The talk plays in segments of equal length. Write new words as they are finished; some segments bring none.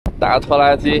大拖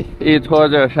拉机一拖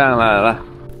就上来了。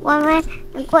我们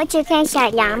过去看小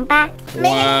羊吧。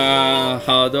哇，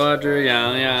好多只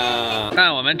羊呀！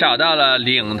看，我们找到了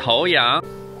领头羊。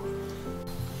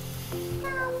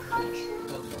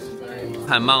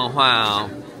很梦幻啊！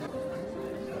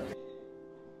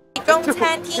中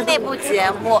餐厅那部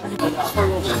节目。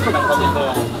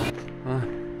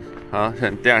好，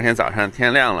第二天早上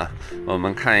天亮了，我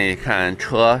们看一看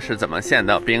车是怎么陷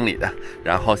到冰里的，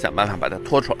然后想办法把它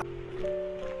拖出来。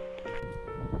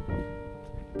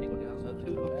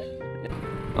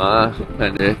啊，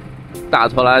看这大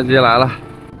拖拉机来了！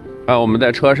啊，我们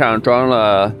在车上装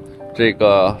了这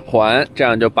个环，这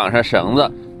样就绑上绳子。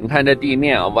你看这地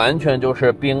面啊，完全就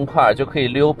是冰块，就可以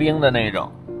溜冰的那种。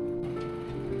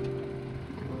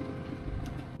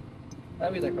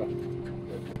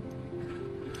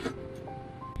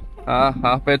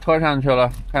好，被拖上去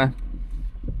了，看，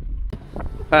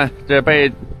这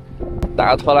被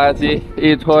大拖拉机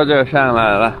一拖就上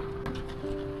来了。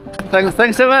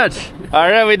Thanks so much.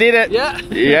 Alright, we did it. Yeah.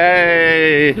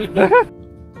 Yay.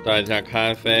 倒一下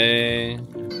咖啡，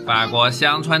法国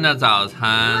乡村的早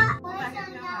餐。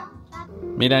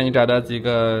米达，你找到几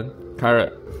个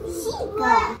carrot？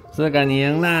 4个，你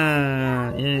赢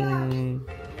啦！耶！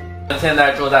现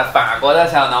在住在法国的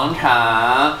小农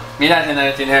场。米达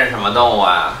今天是什么动物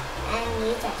啊？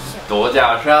独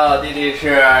角兽。弟弟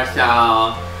是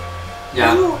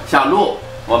小鹿。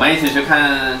我们一起去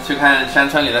看山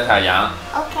村里的小羊，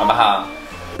 Okay. 好不好？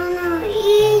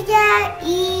咿呀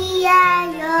咿呀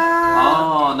哟。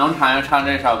哦，农场要唱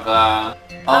这首歌。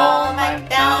Oh,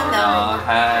 MacDonald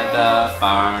had a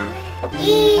farm.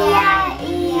 咿呀咿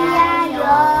呀哟。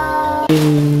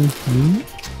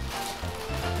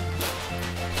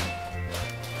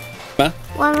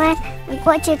我们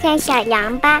过去看小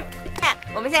羊吧。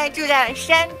我们现在住在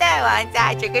山大王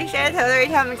家，整个山头都是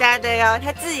他们家的哟，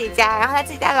他自己家，然后他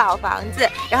自己家老房子，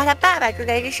然后他爸爸住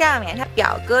在这上面，他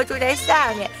表哥住在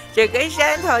下面，整个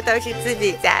山头都是自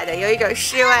己家的，有一种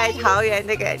世外桃源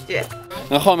的感觉。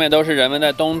那后面都是人们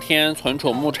在冬天存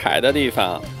储木柴的地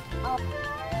方。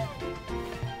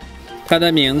它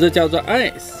的名字叫做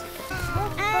Ice。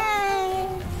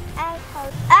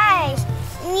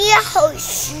你好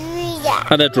虚呀！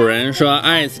它的主人说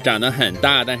Ice 长得很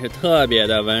大，但是特别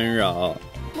的温柔。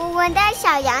我们的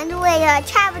小羊队了，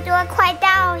差不多快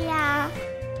到呀。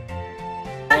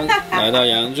来到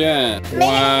羊圈，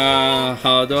哇，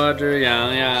好多只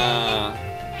羊呀！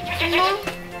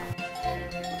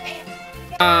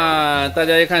啊，大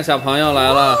家一看小朋友来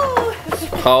了，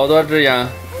好多只羊。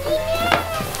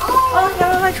哦，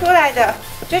羊妈妈出来的，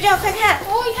九九快看！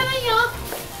哦，你看那羊！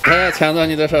它要抢走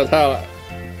你的手套了。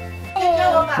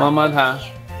摸摸它。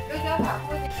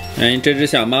哎，这只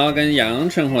小猫跟羊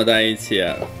生活在一起，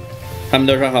它们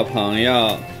都是好朋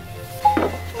友。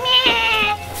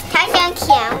它想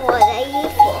舔我的衣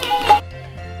服。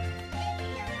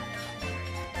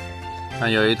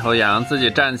看，有一头羊自己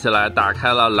站起来，打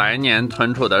开了来年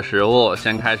存储的食物，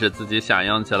先开始自己享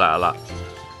用起来了。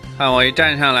看我一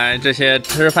站上来，这些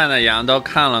吃饭的羊都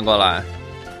看了过来。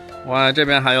哇，这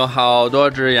边还有好多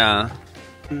只羊。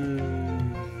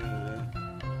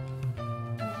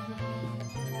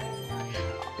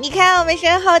你看我们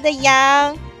身后的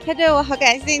羊，它对我好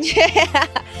感兴趣呀。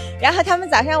然后他们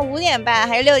早上5点半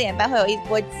还是6点半会有一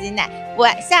波挤奶，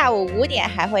下午5点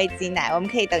还会挤奶，我们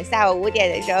可以等下午5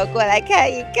点的时候过来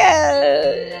看一看。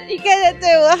你看它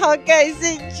对我好感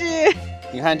兴趣。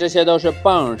你看这些都是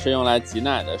泵，是用来挤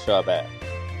奶的设备。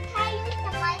它有什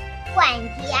么管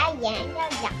子呀，沿着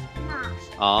羊呢？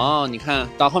哦，你看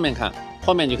到后面看，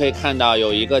后面你可以看到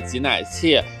有一个挤奶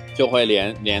器。就会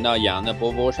连到羊的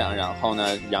布布上，然后呢，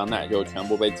羊奶就全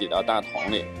部被挤到大桶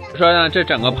里。说呢，这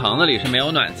整个棚子里是没有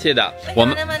暖气的。为什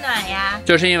么那么暖呀？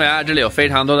就是因为啊，这里有非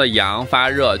常多的羊发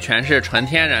热，全是纯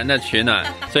天然的取暖，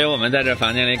所以我们在这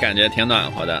房间里感觉挺暖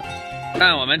和的。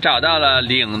但我们找到了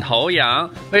领头羊，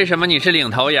为什么你是领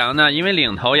头羊呢？因为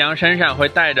领头羊身上会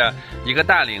带着一个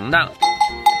大铃铛，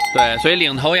对，所以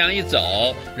领头羊一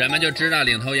走，人们就知道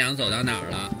领头羊走到哪儿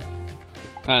了。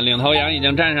看，领头羊已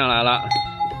经站上来了。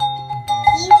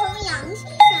领头羊是什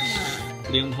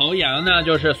么？领头羊呢，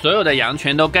就是所有的羊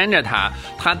群都跟着它，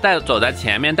它走在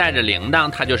前面带着铃铛，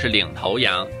它就是领头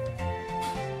羊。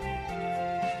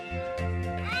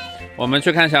我们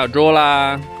去看小猪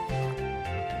啦。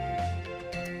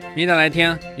米达来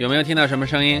听，有没有听到什么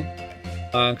声音？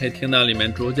可以听到里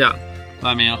面猪叫，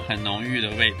外面有很浓郁的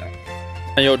味道。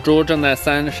有猪正在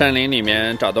山林里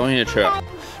面找东西吃。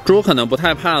猪可能不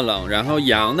太怕冷，然后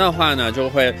羊的话呢，就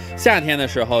会夏天的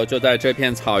时候就在这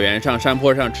片草原上、山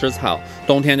坡上吃草，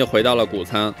冬天就回到了谷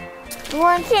仓。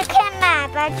我去看马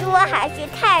吧，猪还是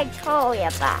太臭呀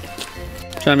吧。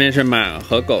上面是马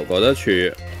和狗狗的区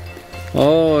域。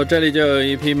哦，这里就有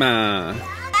一匹马。邦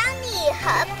尼和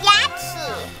雅琪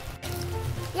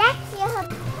和。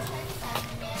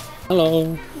Hello。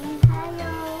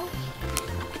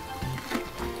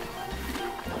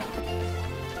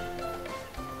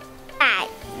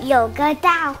有个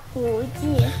大胡子，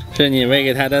是你喂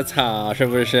给它的草，是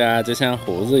不是啊？就像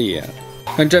胡子一样。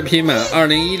看这匹马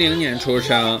，2010年出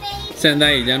生，现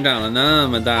在已经长了那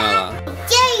么大了。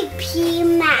这匹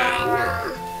马呢？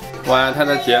哇，它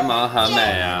的睫毛好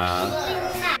美啊！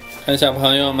看小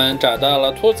朋友们找到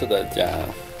了兔子的家。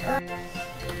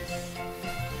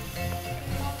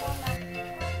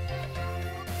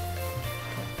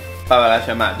爸爸来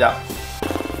学马叫。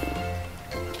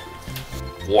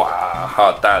哇，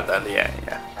好大的脸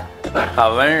呀，好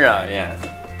温柔呀！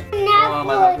妈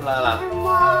妈它出来了。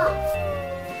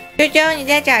啾啾，你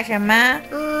在找什么？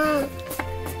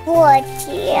果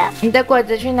子。你的果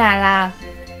子去哪了？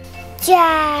在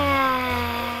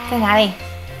哪里？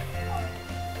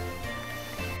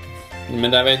你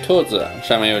们在喂兔子，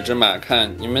上面有只马。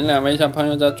看，你们两位小朋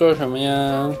友在做什么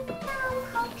呀？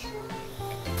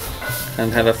看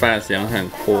它的发型很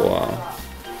酷哦。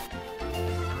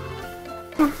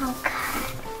好看，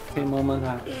可以摸摸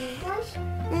它。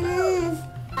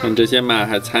看这些马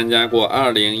还参加过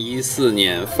2014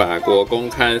年法国公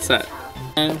开赛。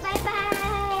拜拜。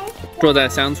住在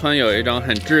乡村有一种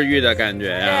很治愈的感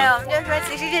觉呀。对，我们就说，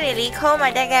其实这里离科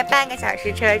马大概半个小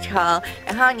时车程，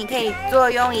然后你可以坐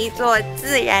拥一座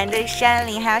自然的山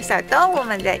林，还有小动物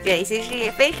们在这里，其实也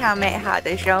非常美好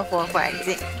的生活环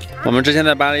境。我们之前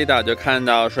在巴厘岛就看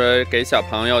到说，给小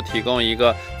朋友提供一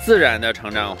个自然的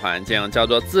成长环境，叫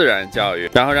做自然教育，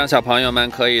然后让小朋友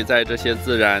们可以在这些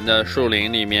自然的树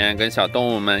林里面跟小动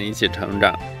物们一起成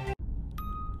长。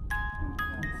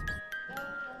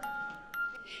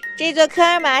这座科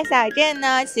尔马小镇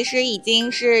呢，其实已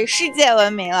经是世界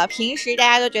闻名了。平时大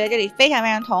家都觉得这里非常非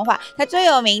常童话。它最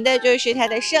有名的就是它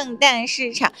的圣诞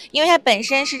市场，因为它本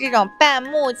身是这种半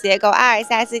木结构，阿尔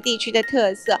萨斯地区的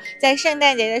特色，在圣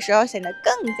诞节的时候显得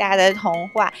更加的童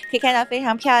话。可以看到非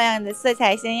常漂亮的、色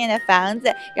彩鲜艳的房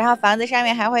子，然后房子上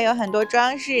面还会有很多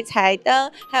装饰、彩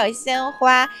灯，还有鲜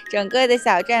花，整个的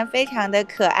小镇非常的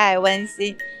可爱温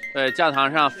馨。对，教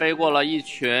堂上飞过了一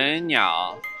群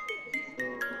鸟。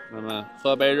那么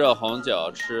喝杯热红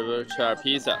酒，吃点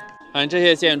披萨。这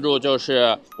些建筑就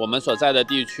是我们所在的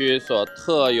地区所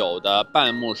特有的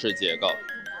半木式结构。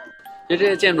其实这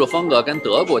些建筑风格跟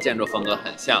德国建筑风格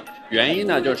很像，原因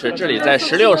呢就是这里在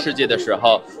16世纪的时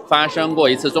候发生过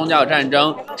一次宗教战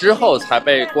争，之后才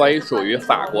被归属于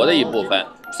法国的一部分。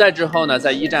再之后呢，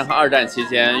在1战和2战期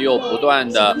间又不断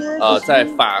的在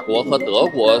法国和德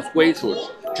国归属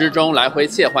之中来回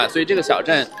切换，所以这个小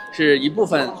镇是一部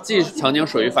分既曾经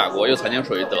属于法国，又曾经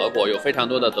属于德国，有非常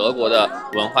多的德国的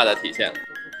文化的体现。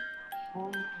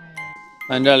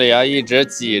但这里要一直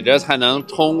挤着才能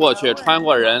冲过去，穿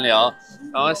过人流，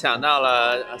让我想到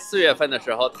了4月份的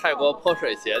时候泰国泼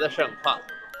水节的盛况。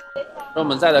我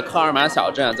们在的科尔马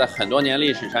小镇在很多年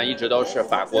历史上一直都是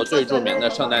法国最著名的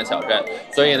圣诞小镇，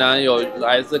所以呢，有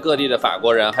来自各地的法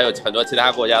国人，还有很多其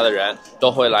他国家的人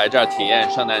都会来这儿体验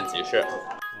圣诞集市。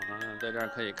在这儿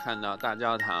可以看到大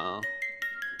教堂。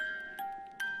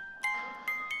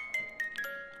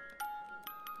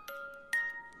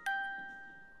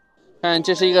看，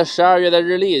这是一个12月的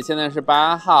日历，现在是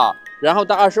8号，然后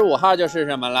到25号就是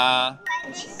什么啦？我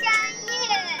的生日。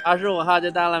25号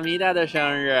就到了米达的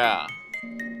生日。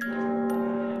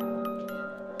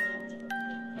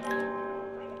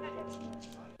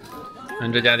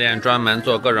这家店专门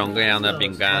做各种各样的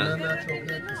饼干。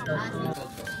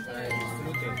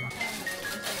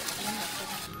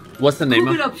What's the name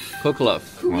of Cookloaf？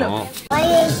 哦，我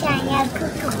也想要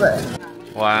Cookloaf。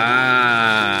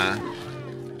哇！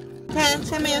看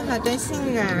上面有好多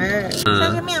杏仁儿，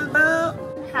像是面包，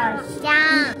好香。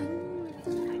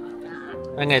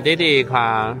分给弟弟一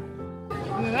块。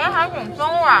里面还挺松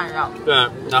软的。对，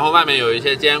然后外面有一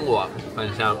些坚果，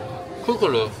很香。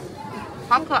Cookloaf，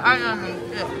 好可爱的名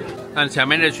字。但前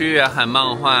面这区域也很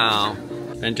梦幻啊。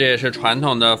这也是传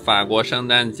统的法国圣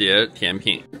诞节甜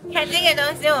品。看这个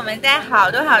东西，我们在好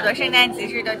多圣诞集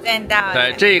市都见到了。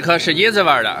对，这一颗是椰子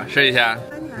味的，试一下。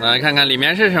来看看里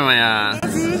面是什么呀？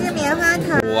其实是棉花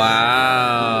糖。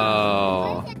哇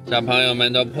哦，小朋友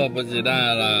们都迫不及待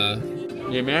了。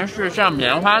里面是像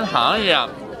棉花糖一样，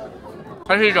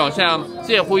它是一种像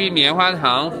介乎于棉花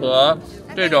糖和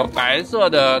这种白色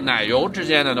的奶油之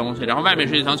间的东西，然后外面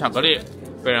是一层巧克力，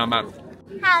非常棒。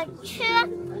好吃。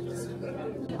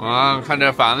哇，看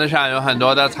这房子上有很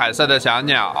多的彩色的小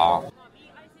鸟。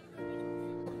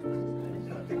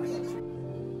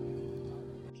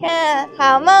看，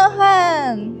好梦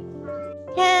幻！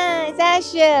看，下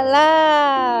雪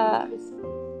了。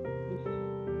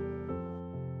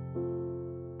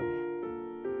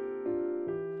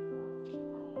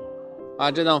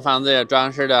哇，这栋房子也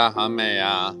装饰的好美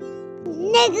呀！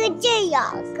那个这有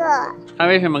个，它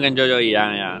为什么跟舅舅一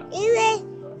样呀？因为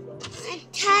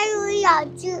它有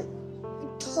两只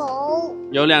头，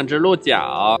有2只鹿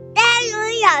角。它有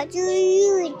两只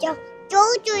鹿角，舅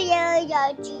舅也有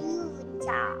两只鹿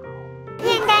角。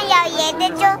现在有盐的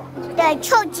的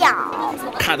臭脚，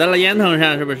卡在了烟筒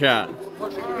上，是不是？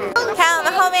看我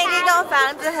们后面这栋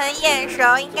房子很眼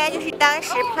熟，应该就是当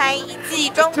时拍一季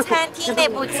中餐厅那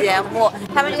部节目，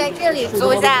他们就在这里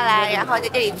租下来，然后在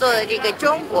这里做的这个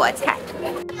中国菜。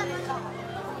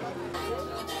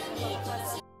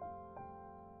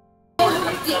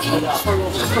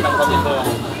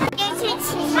这是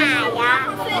骑马呀。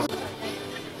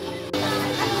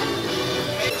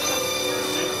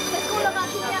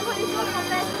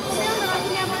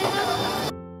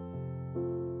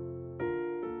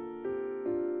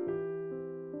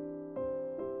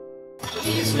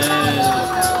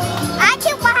而且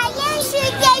我还认识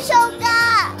这首歌。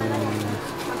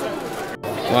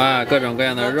哇，各种各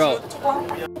样的肉。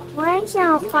我也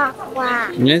想画画。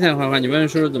你也想画画？你问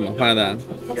叔叔怎么画的？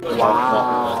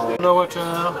哇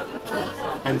Water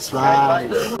and slide.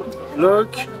 Look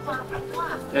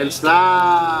and slide.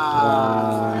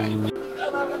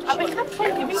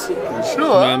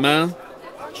 暖吗？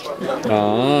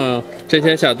哦，这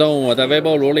些小动物在微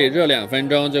波炉里热2分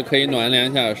钟就可以暖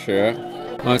2小时。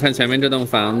看前面这栋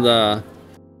房子，